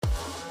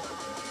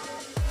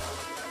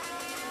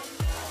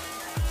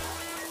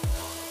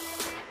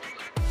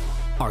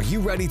Are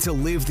you ready to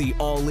live the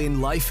all-in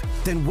life?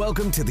 Then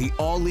welcome to the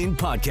All In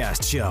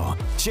Podcast Show,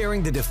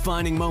 sharing the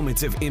defining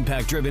moments of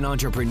impact-driven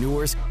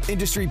entrepreneurs,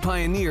 industry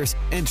pioneers,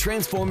 and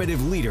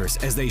transformative leaders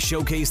as they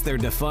showcase their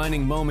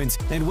defining moments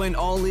and went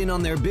all in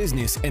on their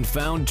business and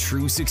found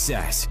true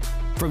success.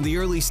 From the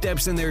early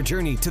steps in their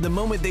journey to the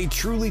moment they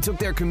truly took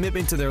their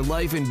commitment to their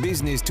life and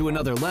business to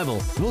another level,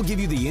 we'll give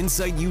you the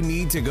insight you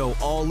need to go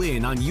all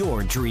in on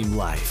your dream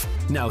life.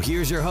 Now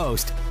here's your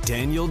host,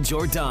 Daniel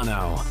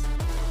Giordano.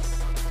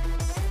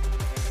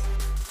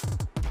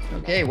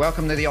 Okay,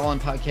 welcome to the All In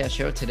Podcast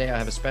Show. Today I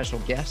have a special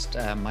guest,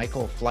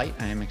 Michael Flight.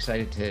 I am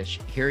excited to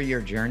hear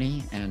your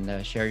journey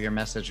and share your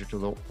message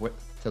to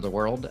the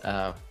world.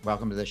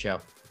 Welcome to the show.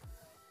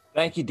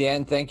 Thank you,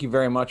 Dan. Thank you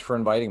very much for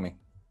inviting me.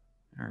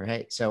 All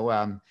right. So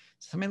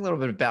tell me a little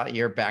bit about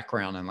your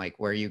background and like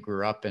where you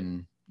grew up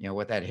and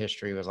what that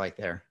history was like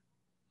there.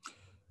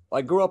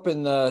 I grew up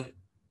in the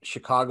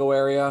Chicago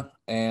area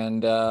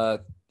and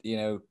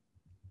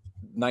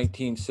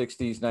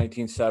 1960s,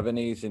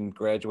 1970s, and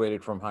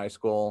graduated from high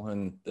school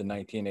in the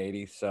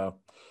 1980s. So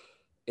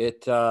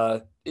it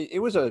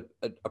was a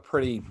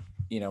pretty,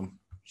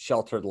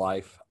 sheltered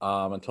life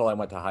until I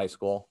went to high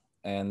school.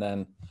 And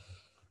then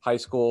high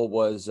school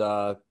was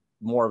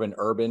more of an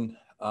urban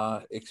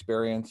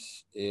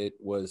experience. It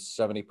was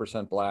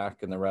 70%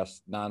 Black and the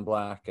rest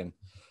non-Black. And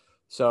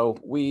so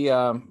we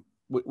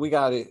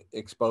got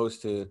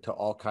exposed to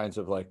all kinds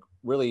of like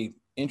really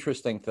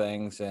interesting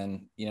things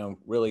and,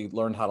 really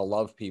learn how to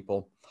love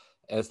people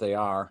as they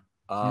are.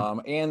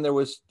 And there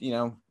was,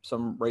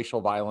 some racial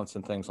violence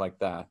and things like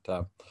that.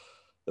 The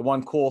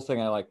one cool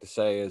thing I like to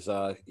say is,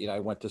 I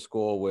went to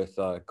school with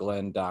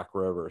Glenn Doc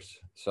Rivers.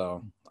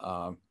 So,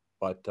 and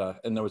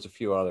there was a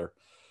few other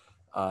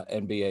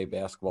NBA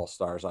basketball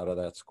stars out of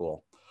that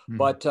school.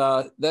 But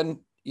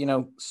then,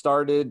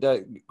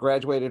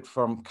 graduated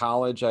from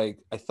college. I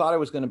thought I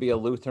was going to be a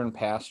Lutheran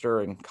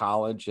pastor in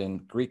college,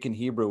 and Greek and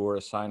Hebrew were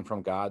a sign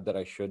from God that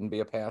I shouldn't be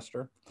a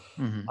pastor.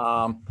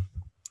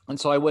 And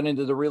so I went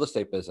into the real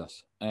estate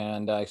business,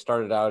 and I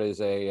started out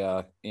as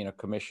a,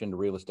 commissioned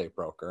real estate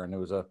broker. And it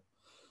was a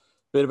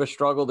bit of a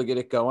struggle to get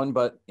it going,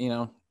 but,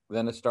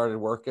 then it started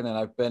working, and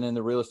I've been in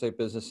the real estate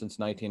business since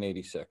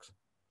 1986.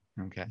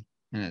 Okay.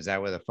 And is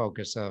that with a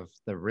focus of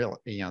the real,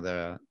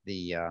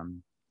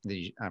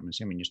 I'm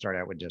assuming you start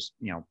out with just,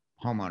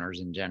 homeowners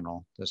in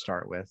general to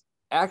start with.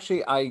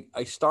 Actually, I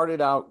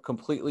started out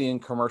completely in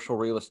commercial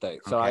real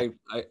estate. So okay.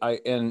 I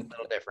and a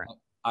little different.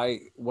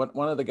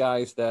 One of the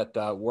guys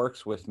that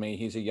works with me,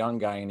 he's a young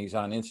guy and he's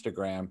on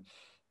Instagram,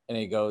 and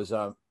he goes,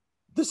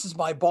 this is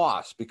my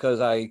boss, because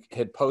I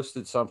had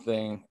posted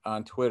something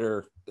on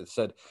Twitter that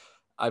said,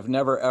 I've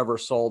never, ever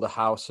sold a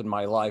house in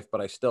my life,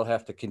 but I still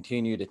have to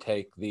continue to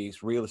take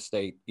these real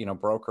estate,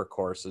 broker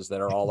courses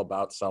that are all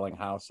about selling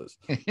houses.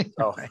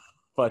 So,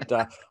 but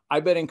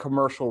I've been in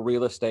commercial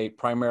real estate,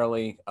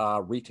 primarily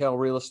retail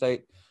real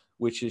estate,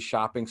 which is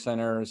shopping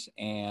centers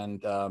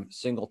and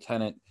single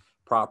tenant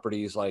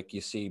properties like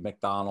you see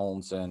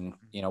McDonald's and,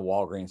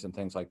 Walgreens and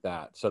things like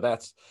that. So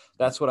that's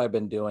what I've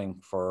been doing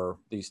for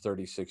these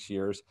 36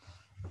 years.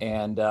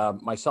 And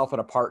myself and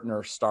a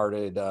partner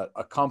started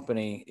a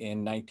company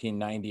in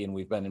 1990, and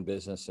we've been in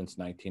business since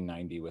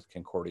 1990 with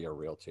Concordia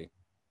Realty.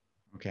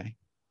 Okay.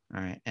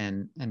 All right.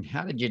 And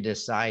how did you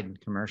decide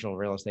commercial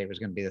real estate was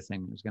going to be the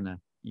thing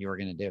you were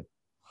going to do?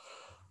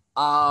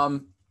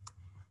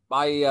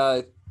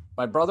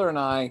 My brother and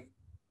I,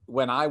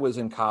 when I was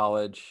in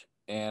college,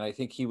 and I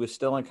think he was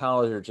still in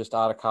college or just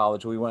out of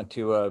college, we went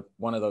to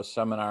one of those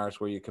seminars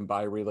where you can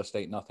buy real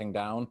estate nothing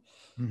down.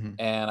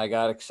 And I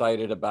got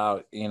excited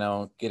about,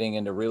 getting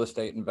into real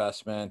estate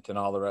investment and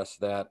all the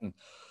rest of that. And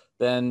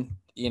then,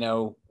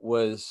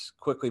 was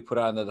quickly put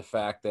onto the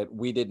fact that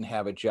we didn't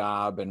have a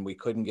job and we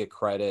couldn't get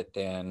credit,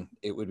 and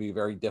it would be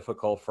very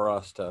difficult for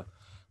us to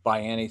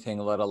buy anything,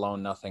 let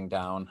alone nothing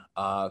down.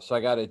 So I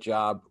got a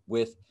job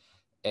with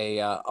a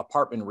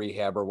apartment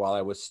rehabber while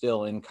I was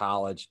still in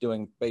college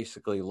doing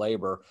basically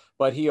labor,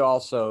 but he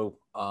also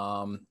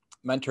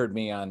mentored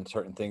me on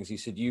certain things. He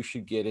said, you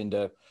should get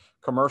into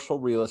commercial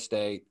real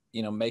estate,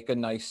 make a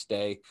nice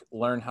stake,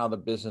 learn how the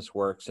business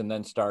works, and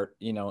then start,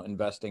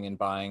 investing in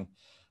buying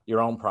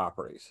your own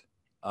properties.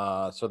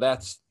 So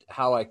that's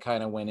how I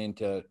kind of went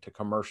into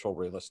commercial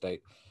real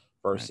estate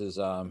versus,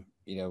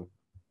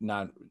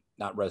 not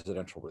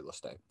residential real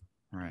estate.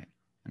 Right.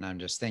 And I'm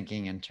just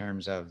thinking in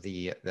terms of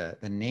the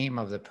name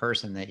of the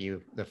person that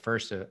the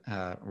first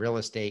real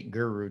estate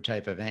guru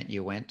type event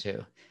you went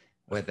to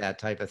with that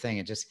type of thing.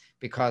 And just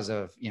because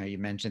of, you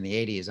mentioned the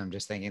 80s, I'm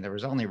just thinking there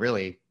was only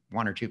really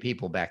one or two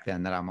people back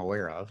then that I'm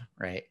aware of,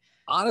 right?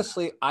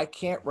 Honestly, I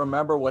can't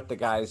remember what the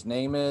guy's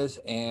name is.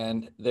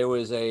 And there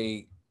was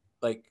 10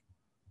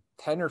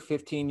 or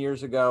 15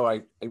 years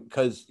ago,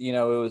 because it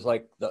was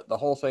like the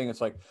whole thing.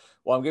 It's like,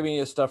 well, I'm giving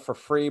you stuff for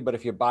free, but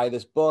if you buy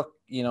this book,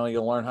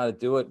 you'll learn how to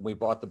do it. And we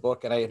bought the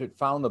book, and I had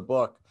found the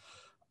book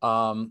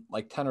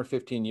like 10 or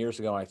 15 years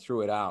ago. And I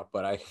threw it out,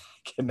 but I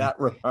cannot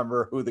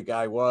remember who the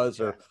guy was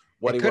or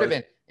what it he could have was.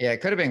 been. Yeah, it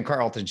could have been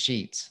Carlton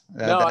Sheets.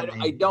 No, That I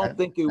name, don't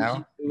think he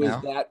no, was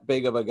no, that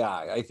big of a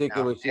guy. I think it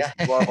no. was just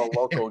Yeah, more of a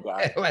local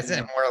guy. it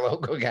wasn't more a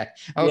local guy.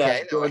 Yeah,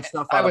 Okay, doing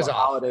stuff I out of was a off.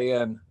 Holiday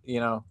Inn,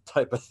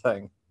 type of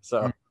thing.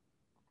 So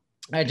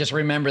I just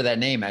remember that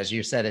name as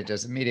you said it.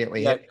 Just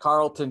immediately yeah, hit.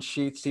 Carlton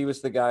Sheets. He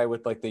was the guy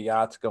with like the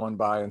yachts going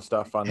by and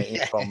stuff on the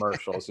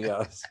infomercials.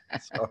 Yes.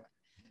 So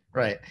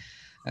Right.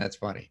 That's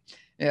funny.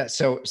 Yeah.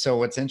 So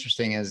what's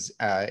interesting is,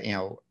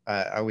 I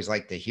always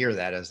like to hear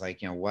that as like,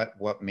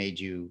 what made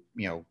you,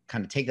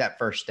 kind of take that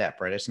first step,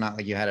 right? It's not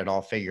like you had it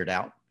all figured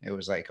out. It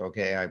was like,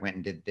 okay, I went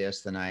and did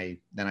this. Then I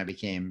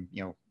became,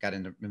 got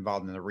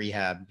involved in the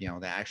rehab,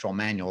 the actual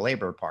manual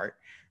labor part,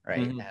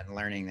 right? mhm. And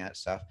learning that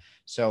stuff.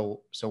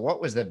 So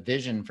what was the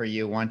vision for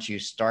you once you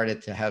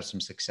started to have some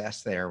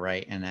success there,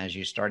 right? And as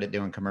you started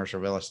doing commercial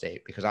real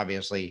estate, because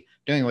obviously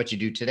doing what you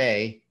do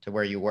today to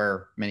where you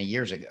were many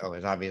years ago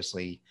is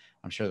obviously,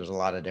 I'm sure there's a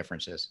lot of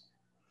differences.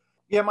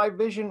 Yeah, my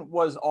vision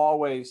was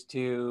always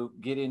to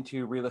get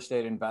into real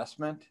estate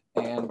investment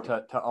and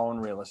to own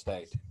real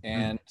estate.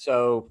 And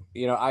so,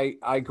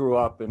 I grew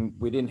up and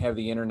we didn't have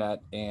the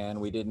internet and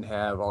we didn't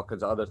have all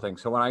kinds of other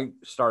things. So when I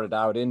started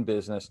out in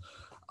business,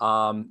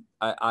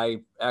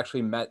 I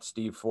actually met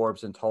Steve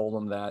Forbes and told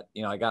him that,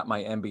 I got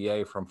my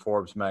MBA from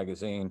Forbes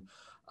magazine.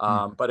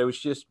 But it was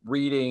just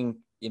reading,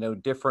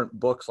 different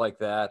books like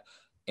that.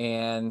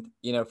 And,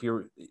 if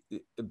you're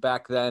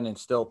back then and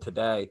still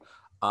today,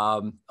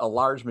 a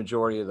large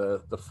majority of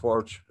the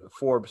Forbes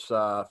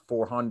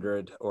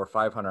 400 or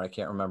 500, I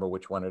can't remember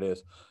which one it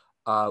is,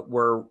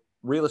 were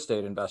real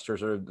estate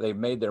investors, or they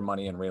made their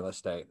money in real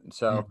estate. And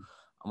so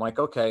I'm like,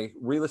 okay,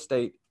 real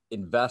estate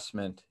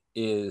investment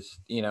is,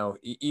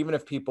 even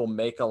if people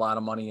make a lot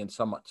of money in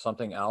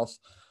something else,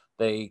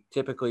 they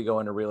typically go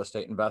into real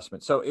estate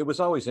investment. So it was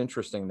always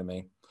interesting to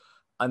me.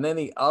 And then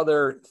the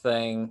other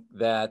thing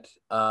that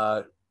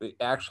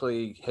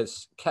actually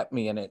has kept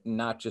me in it,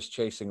 not just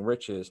chasing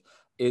riches,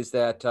 is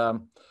that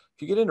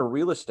if you get into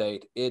real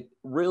estate, it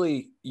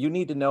really, you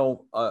need to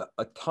know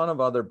a ton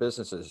of other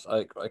businesses.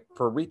 Like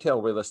for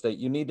retail real estate,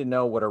 you need to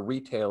know what a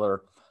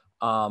retailer,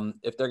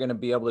 if they're going to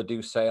be able to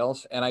do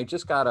sales. And I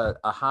just got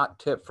a hot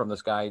tip from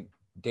this guy,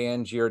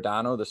 Dan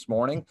Giordano, this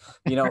morning,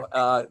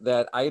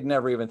 that I had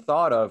never even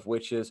thought of,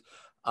 which is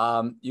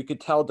you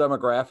could tell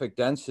demographic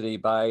density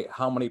by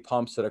how many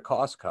pumps at a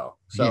Costco.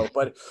 So,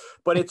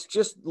 but it's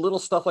just little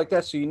stuff like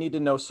that. So you need to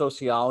know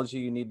sociology,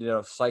 you need to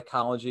know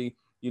psychology,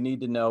 you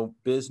need to know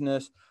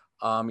business.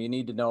 You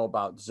need to know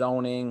about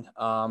zoning.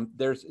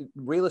 There's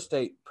real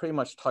estate pretty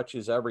much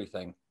touches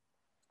everything.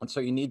 And so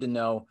you need to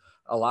know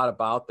a lot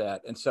about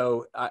that. And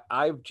so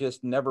I've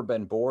just never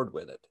been bored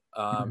with it.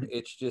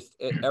 It's just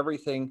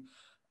everything.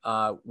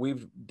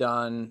 We've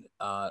done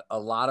a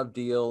lot of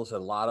deals, a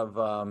lot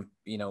of,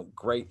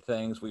 great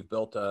things. We've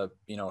built a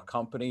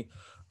company,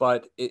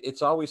 but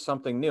it's always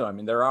something new. I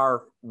mean, there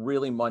are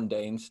really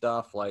mundane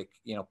stuff like,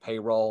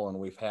 payroll, and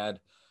we've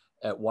had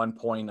at one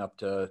point up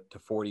to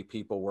 40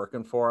 people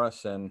working for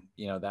us. And,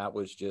 that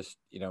was just,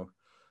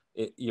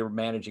 you're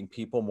managing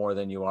people more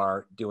than you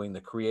are doing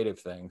the creative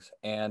things.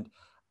 And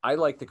I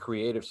like the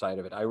creative side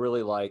of it. I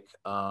really like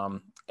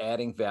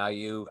adding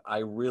value. I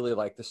really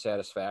like the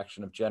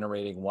satisfaction of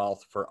generating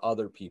wealth for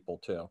other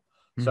people too.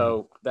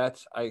 So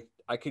that's, I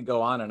could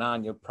go on and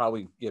on. You'll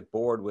probably get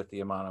bored with the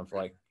amount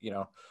of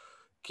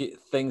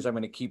things I'm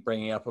going to keep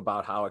bringing up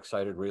about how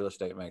excited real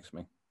estate makes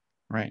me.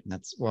 Right.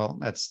 That's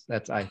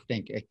I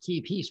think a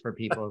key piece for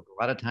people.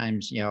 A lot of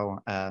times,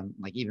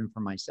 like even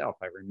for myself,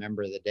 I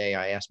remember the day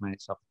I asked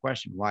myself the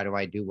question, why do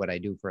I do what I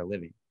do for a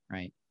living?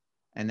 Right.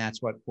 And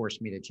that's what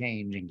forced me to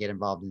change and get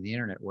involved in the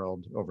internet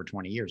world over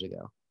 20 years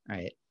ago.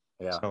 Right.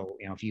 Yeah. So,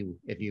 if you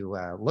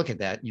look at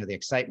that, the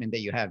excitement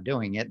that you have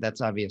doing it,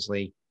 that's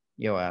obviously,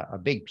 a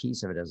big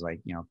piece of it is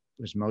like,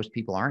 because most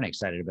people aren't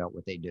excited about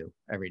what they do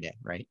every day.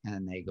 Right.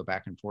 And they go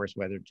back and forth,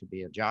 whether to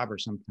be a job or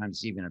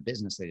sometimes even a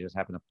business they just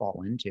happen to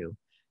fall into,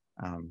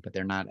 but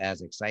they're not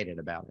as excited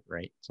about it.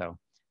 Right. So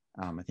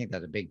I think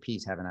that's a big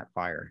piece, having that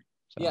fire.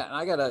 So. Yeah. And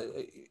I got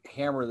to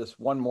hammer this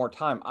one more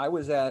time. I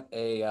was at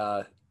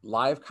a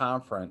live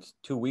conference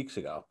 2 weeks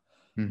ago.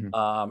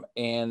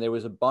 And there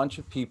was a bunch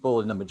of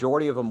people, and the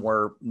majority of them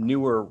were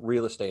newer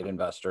real estate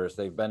investors.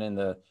 They've been in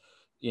the,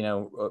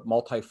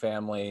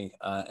 multifamily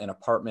and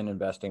apartment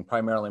investing,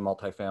 primarily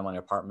multifamily and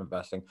apartment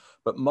investing,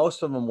 but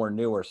most of them were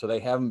newer. So they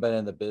haven't been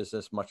in the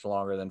business much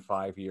longer than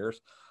 5 years.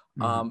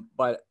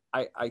 But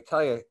I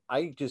tell you,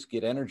 I just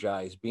get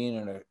energized being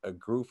in a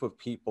group of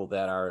people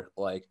that are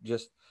like,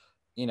 just,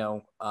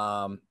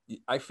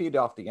 I feed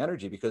off the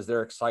energy because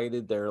they're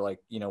excited. They're like,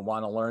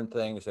 want to learn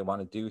things. They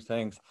want to do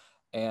things.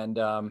 And,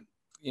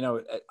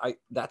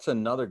 that's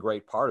another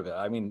great part of it.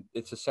 I mean,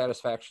 it's a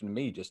satisfaction to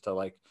me just to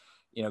like,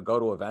 go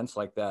to events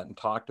like that and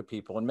talk to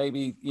people and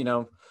maybe,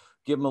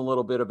 give them a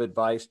little bit of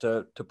advice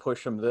to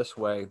push them this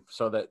way,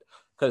 so that,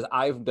 because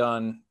I've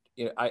done,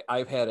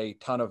 I've had a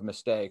ton of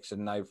mistakes,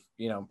 and I've,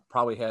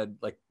 probably had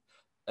like,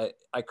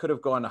 I could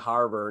have gone to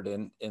Harvard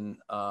and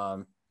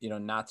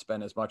not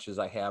spend as much as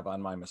I have on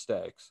my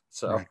mistakes.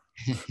 So,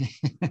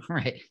 right.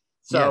 Right.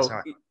 So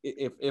so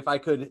if I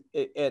could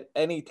at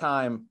any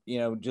time,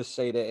 just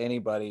say to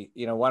anybody,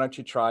 why don't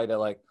you try to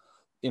like,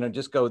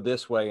 just go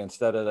this way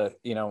instead of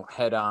the,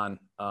 head on.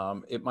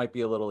 It might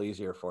be a little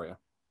easier for you.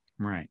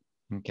 right.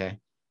 Okay.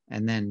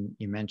 And then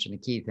you mentioned a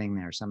key thing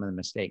there, some of the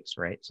mistakes,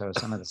 right? So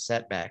some of the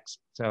setbacks.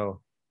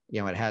 So,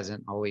 it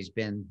hasn't always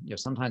been,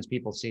 sometimes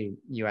people see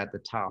you at the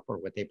top or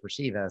what they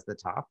perceive as the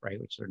top, right?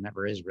 Which there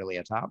never is really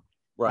a top.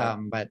 Right.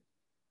 But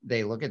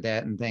they look at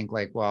that and think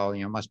like, well,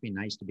 it must be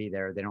nice to be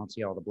there. They don't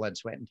see all the blood,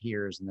 sweat, and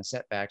tears and the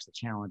setbacks, the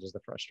challenges, the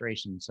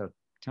frustration. So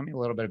tell me a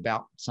little bit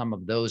about some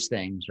of those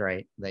things,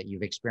 right, that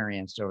you've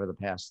experienced over the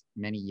past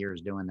many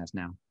years doing this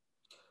now.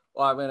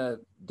 Well, I'm going to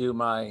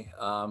do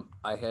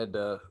I had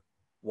to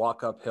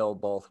walk uphill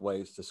both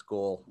ways to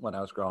school when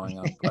I was growing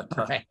up. But,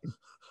 Right.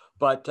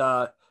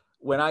 but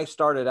when I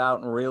started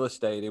out in real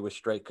estate, it was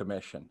straight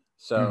commission.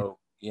 So,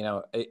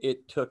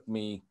 it took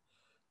me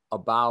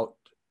about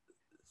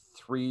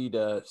 3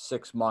 to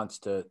 6 months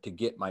to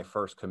get my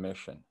first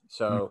commission.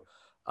 So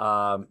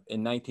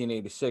in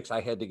 1986,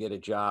 I had to get a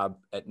job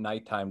at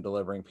nighttime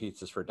delivering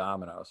pizzas for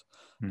Domino's.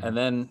 And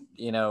then,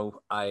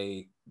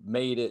 I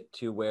made it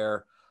to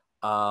where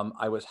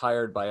I was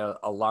hired by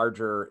a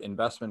larger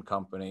investment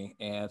company.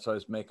 And so I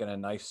was making a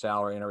nice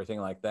salary and everything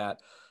like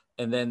that.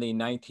 And then the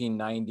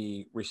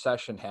 1990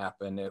 recession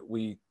happened.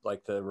 We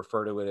like to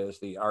refer to it as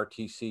the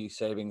RTC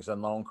savings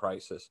and loan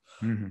crisis.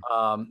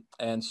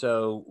 And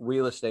so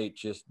real estate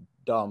just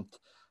dumped.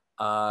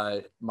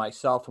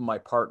 Myself and my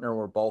partner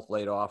were both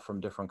laid off from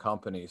different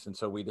companies. And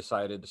so we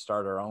decided to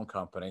start our own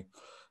company.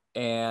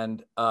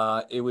 And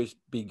it was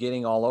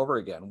beginning all over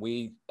again.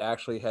 We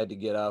actually had to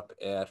get up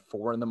at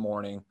 4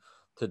 a.m.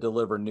 to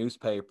deliver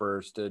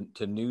newspapers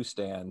to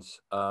newsstands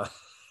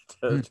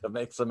to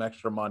make some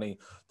extra money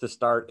to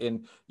start.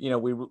 And,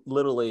 we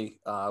literally,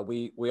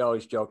 we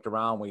always joked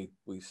around.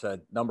 We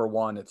said, number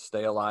one, it's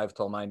stay alive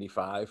till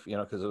 95,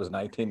 because it was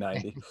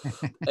 1990.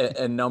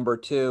 and number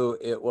two,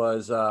 it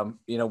was,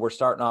 we're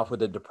starting off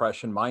with a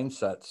depression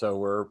mindset. So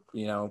we're,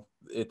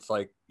 it's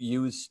like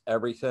use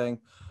everything.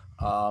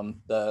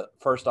 The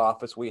first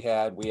office we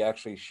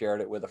actually shared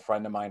it with a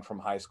friend of mine from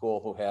high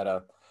school who had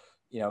a,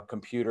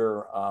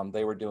 computer.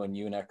 They were doing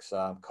Unix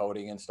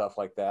coding and stuff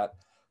like that.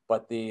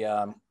 But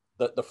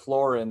the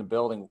floor in the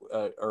building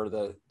or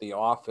the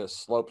office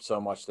sloped so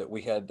much that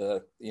we had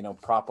to,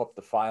 prop up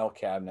the file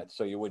cabinet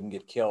so you wouldn't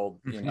get killed,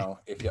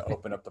 if you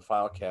open up the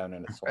file cabinet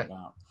and it slowed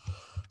down.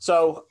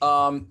 So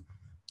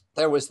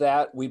there was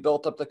that. We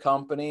built up the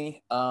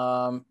company.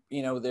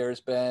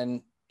 There's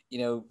been,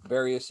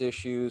 various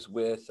issues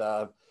with,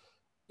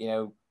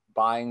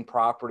 buying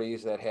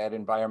properties that had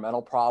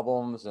environmental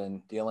problems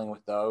and dealing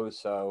with those.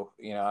 So,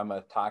 I'm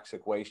a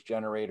toxic waste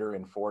generator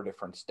in 4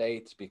 different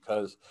states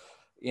because,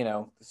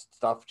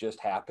 stuff just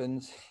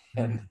happens.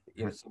 And,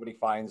 somebody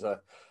finds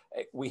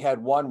we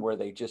had one where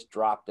they just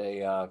dropped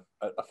a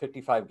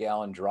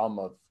 55-gallon drum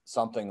of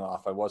something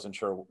off.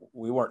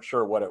 We weren't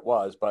sure what it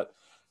was, but,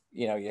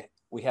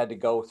 we had to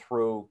go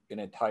through an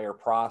entire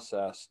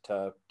process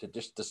to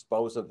just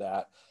dispose of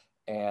that.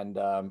 And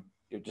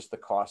just the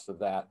cost of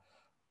that.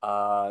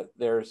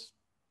 There's,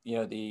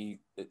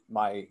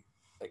 my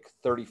like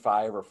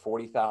 $35,000 or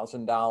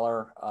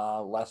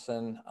 $40,000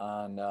 lesson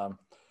on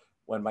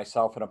when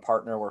myself and a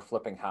partner were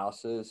flipping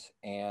houses,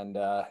 and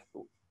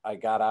I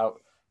got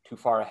out too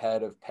far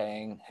ahead of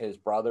paying his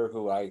brother,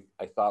 who I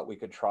thought we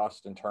could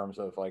trust in terms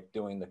of like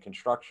doing the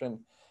construction,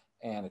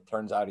 and it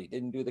turns out he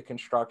didn't do the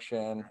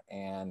construction.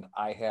 And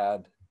I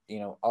had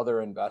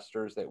other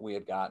investors that we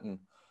had gotten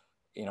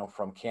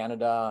from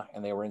Canada,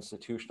 and they were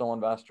institutional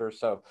investors.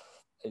 So,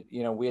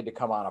 we had to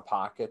come out of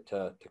pocket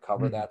to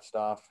cover that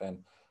stuff. And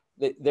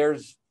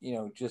there's,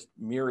 just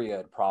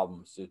myriad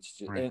problems. It's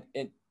just, Right.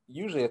 and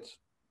usually it's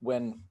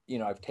when,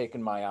 I've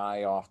taken my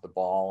eye off the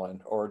ball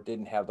or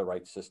didn't have the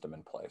right system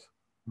in place.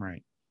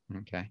 Right.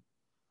 Okay.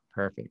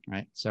 Perfect.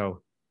 Right.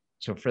 So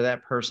for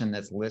that person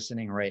that's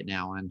listening right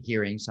now and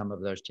hearing some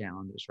of those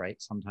challenges,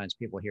 right? Sometimes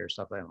people hear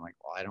stuff like,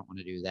 well, I don't want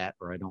to do that,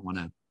 or I don't want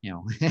to,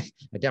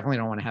 I definitely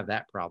don't want to have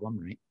that problem,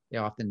 right? They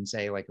often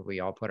say, like, if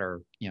we all put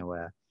our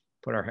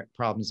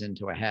problems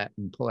into a hat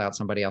and pull out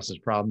somebody else's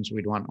problems,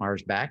 we'd want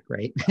ours back,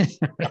 right?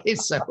 Right.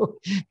 So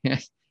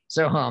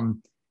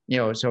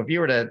if you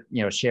were to,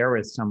 share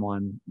with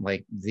someone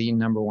like the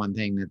number one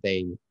thing that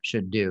they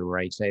should do,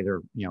 right? Say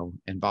they're,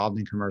 involved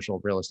in commercial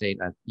real estate,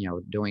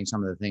 doing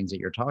some of the things that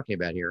you're talking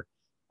about here.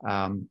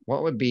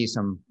 What would be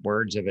some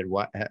words of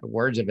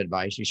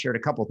advice? You shared a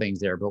couple things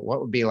there, but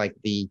what would be like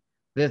the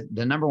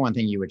number one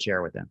thing you would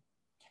share with them?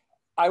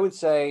 I would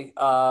say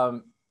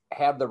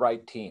have the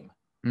right team.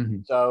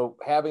 So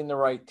having the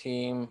right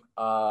team,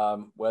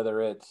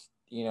 whether it's,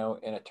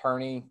 an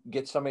attorney,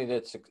 get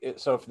somebody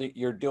so if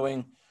you're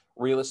doing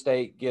real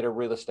estate, get a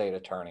real estate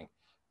attorney.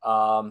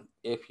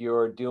 If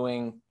you're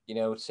doing,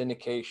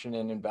 syndication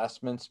and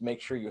investments,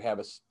 make sure you have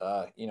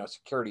a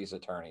securities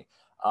attorney.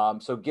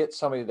 So get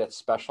somebody that's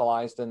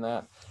specialized in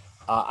that.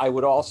 I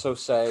would also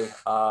say,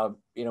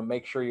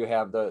 make sure you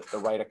have the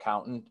right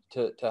accountant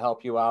to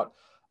help you out.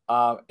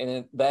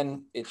 And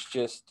then it's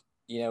just,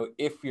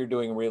 if you're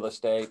doing real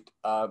estate,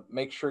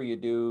 make sure you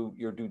do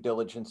your due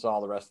diligence and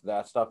all the rest of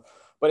that stuff.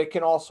 But it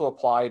can also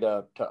apply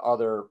to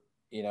other,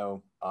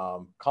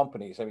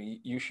 companies. I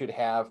mean, you should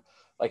have,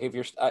 like,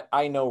 if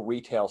I know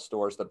retail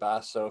stores the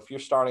best. So if you're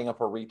starting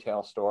up a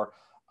retail store,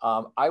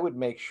 I would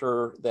make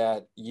sure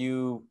that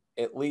you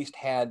at least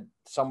had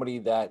somebody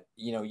that,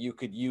 you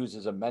could use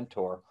as a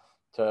mentor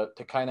to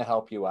kind of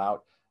help you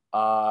out.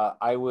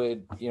 I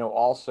would,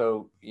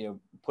 also,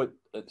 put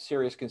a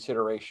serious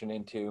consideration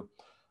into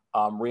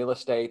real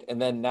estate.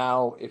 And then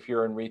now, if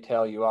you're in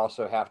retail, you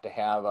also have to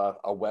have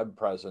a web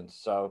presence.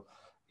 So,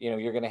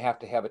 you're going to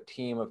have a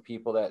team of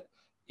people that,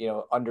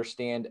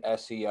 understand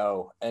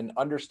SEO and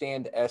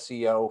understand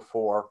SEO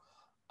for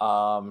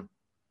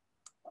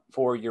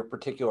your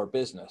particular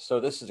business. So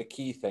this is a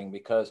key thing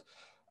because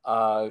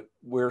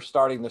we're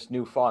starting this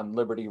new fund,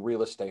 Liberty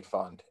Real Estate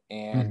Fund.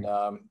 And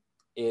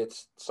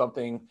it's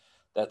something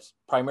that's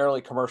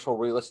primarily commercial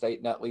real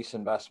estate net lease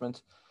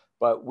investments.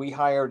 But we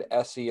hired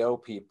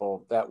SEO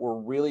people that were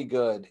really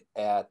good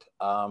at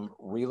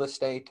real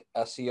estate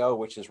SEO,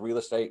 which is real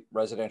estate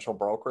residential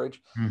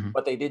brokerage,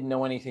 but they didn't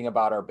know anything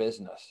about our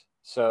business.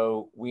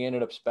 So we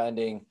ended up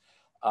spending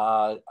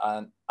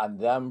on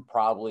them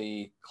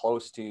probably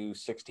close to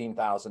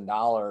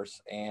 $16,000,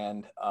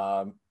 and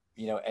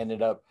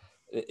ended up,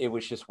 it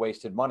was just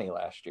wasted money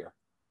last year.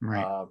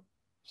 Right.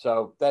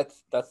 So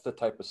that's the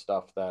type of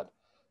stuff that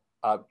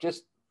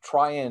just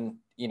try and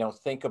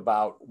think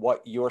about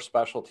what your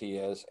specialty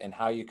is and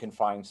how you can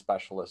find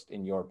specialists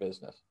in your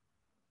business.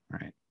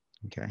 Right.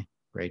 Okay.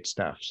 Great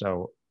stuff.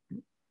 So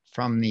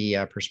from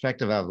the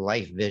perspective of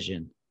life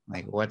vision,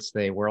 like, what's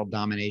the world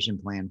domination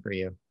plan for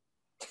you?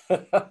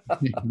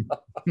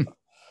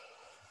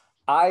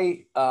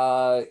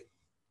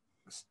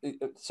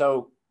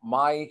 So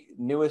my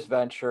newest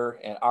venture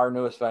and our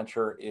newest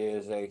venture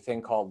is a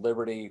thing called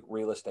Liberty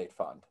Real Estate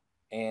Fund.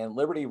 And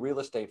Liberty Real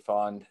Estate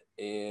Fund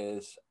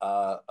is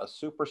a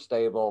super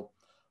stable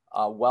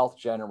wealth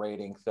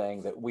generating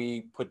thing that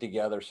we put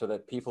together so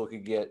that people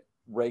could get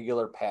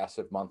regular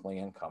passive monthly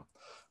income.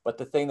 But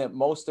the thing that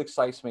most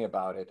excites me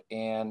about it,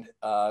 and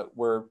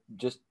we're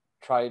just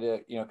trying to,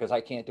 because I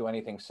can't do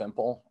anything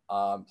simple.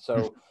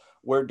 So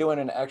we're doing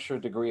an extra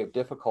degree of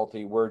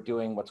difficulty. We're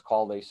doing what's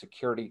called a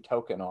security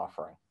token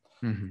offering.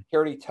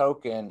 Security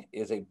token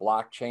is a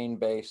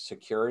blockchain-based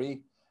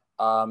security.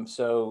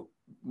 So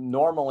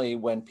normally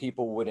when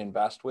people would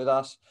invest with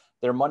us,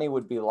 their money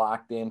would be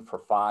locked in for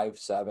 5,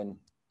 7,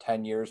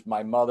 10 years.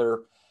 My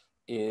mother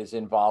is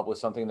involved with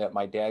something that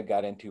my dad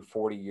got into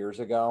 40 years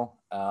ago,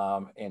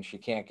 and she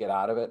can't get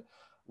out of it.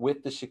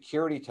 With the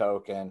security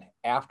token,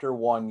 after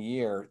 1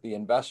 year, the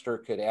investor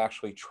could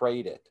actually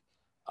trade it.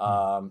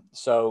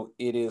 So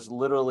it is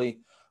literally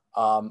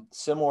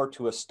similar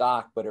to a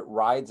stock, but it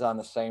rides on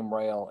the same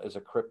rail as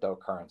a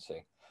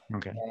cryptocurrency.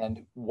 Okay.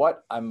 And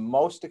what I'm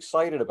most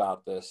excited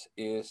about this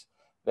is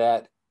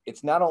that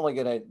it's not only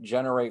going to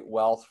generate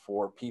wealth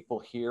for people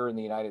here in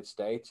the United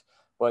States,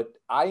 but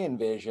I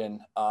envision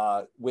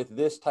with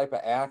this type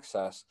of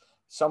access,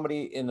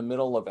 somebody in the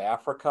middle of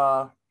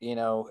Africa,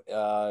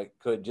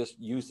 could just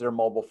use their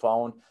mobile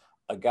phone.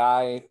 A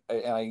guy,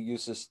 and I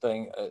use this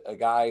thing, a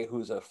guy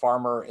who's a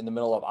farmer in the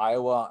middle of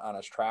Iowa on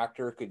his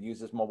tractor could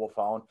use his mobile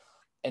phone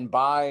and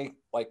buy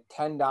like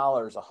 $10,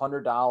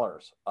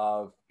 $100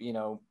 of,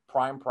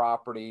 prime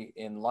property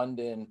in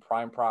London,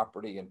 prime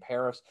property in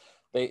Paris.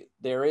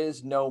 There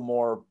is no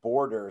more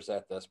borders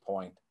at this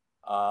point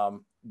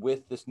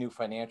with this new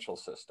financial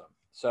system.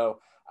 So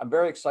I'm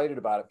very excited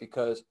about it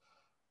because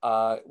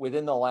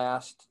within the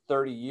last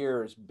 30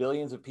 years,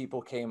 billions of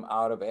people came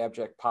out of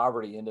abject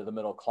poverty into the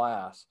middle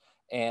class.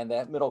 And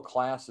that middle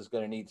class is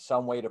going to need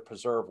some way to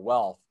preserve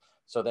wealth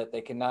so that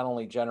they can not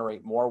only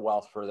generate more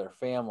wealth for their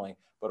family,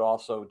 but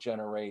also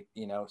generate,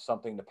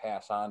 something to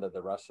pass on to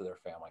the rest of their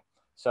family.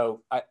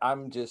 So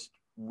I'm just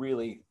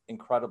really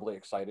incredibly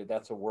excited.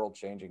 That's a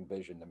world-changing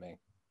vision to me.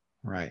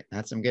 Right.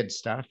 That's some good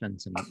stuff. And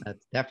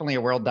that's definitely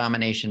a world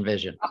domination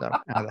vision. So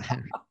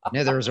I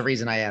knew there was a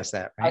reason I asked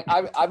that. Right?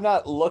 I'm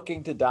not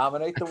looking to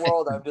dominate the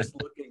world. I'm just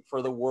looking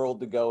for the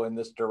world to go in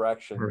this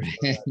direction,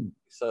 right,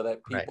 so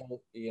that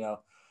people,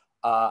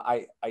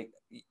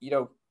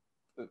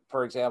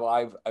 for example,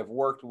 I've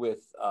worked with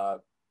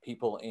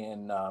people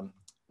in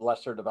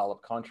lesser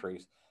developed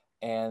countries.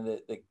 And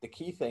the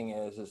key thing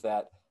is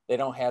that they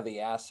don't have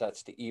the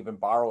assets to even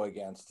borrow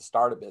against to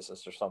start a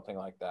business or something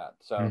like that.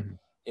 So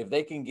if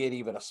they can get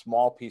even a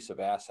small piece of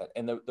asset,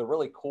 and the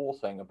really cool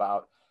thing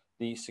about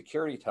the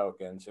security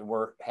tokens, and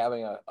we're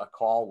having a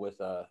call with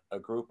a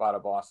group out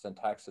of Austin,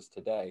 Texas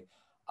today,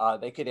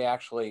 they could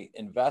actually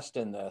invest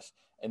in this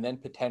and then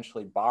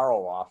potentially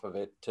borrow off of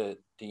it to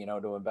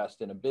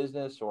invest in a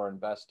business or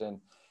invest in,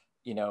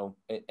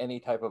 any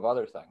type of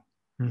other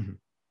thing.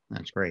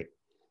 That's great.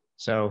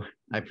 So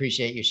I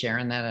appreciate you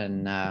sharing that,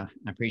 and I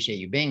appreciate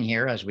you being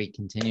here as we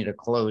continue to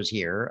close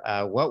here.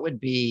 What would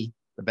be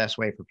the best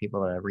way for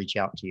people to reach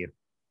out to you?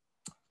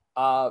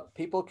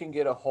 People can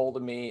get a hold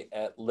of me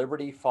at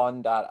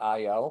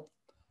libertyfund.io.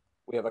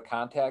 We have a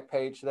contact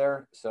page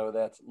there. So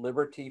that's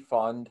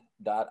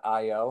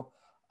libertyfund.io.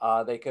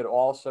 They could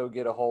also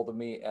get a hold of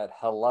me at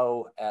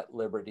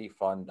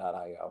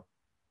hello@libertyfund.io.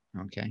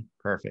 Okay,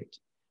 perfect.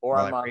 Or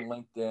I'm on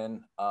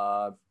LinkedIn,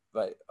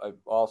 but I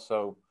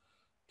also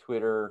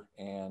Twitter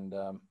and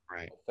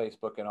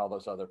Facebook and all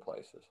those other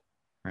places.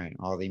 Right.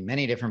 All the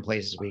many different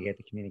places we get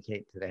to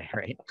communicate today,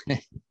 right?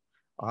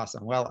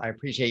 Awesome. Well, I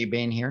appreciate you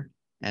being here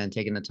and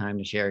taking the time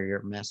to share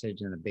your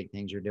message and the big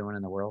things you're doing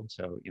in the world.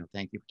 So,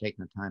 thank you for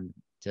taking the time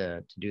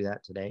to do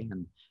that today,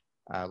 and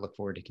look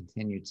forward to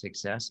continued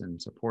success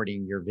and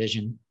supporting your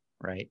vision,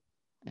 right?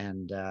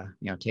 And,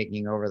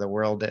 taking over the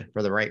world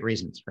for the right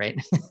reasons, right?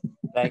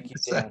 Thank you,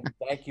 Dan.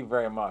 Thank you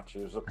very much.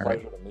 It was a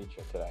pleasure to meet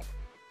you today.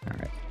 All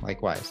right.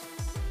 Likewise.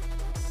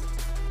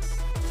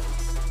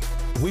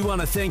 We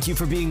want to thank you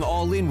for being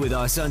all in with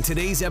us on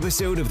today's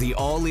episode of the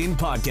All In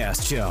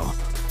Podcast Show.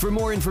 For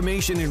more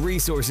information and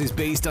resources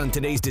based on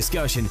today's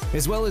discussion,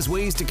 as well as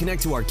ways to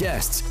connect to our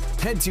guests,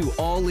 head to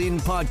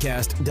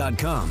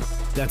allinpodcast.com.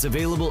 That's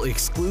available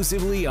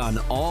exclusively on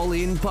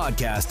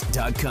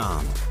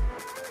allinpodcast.com.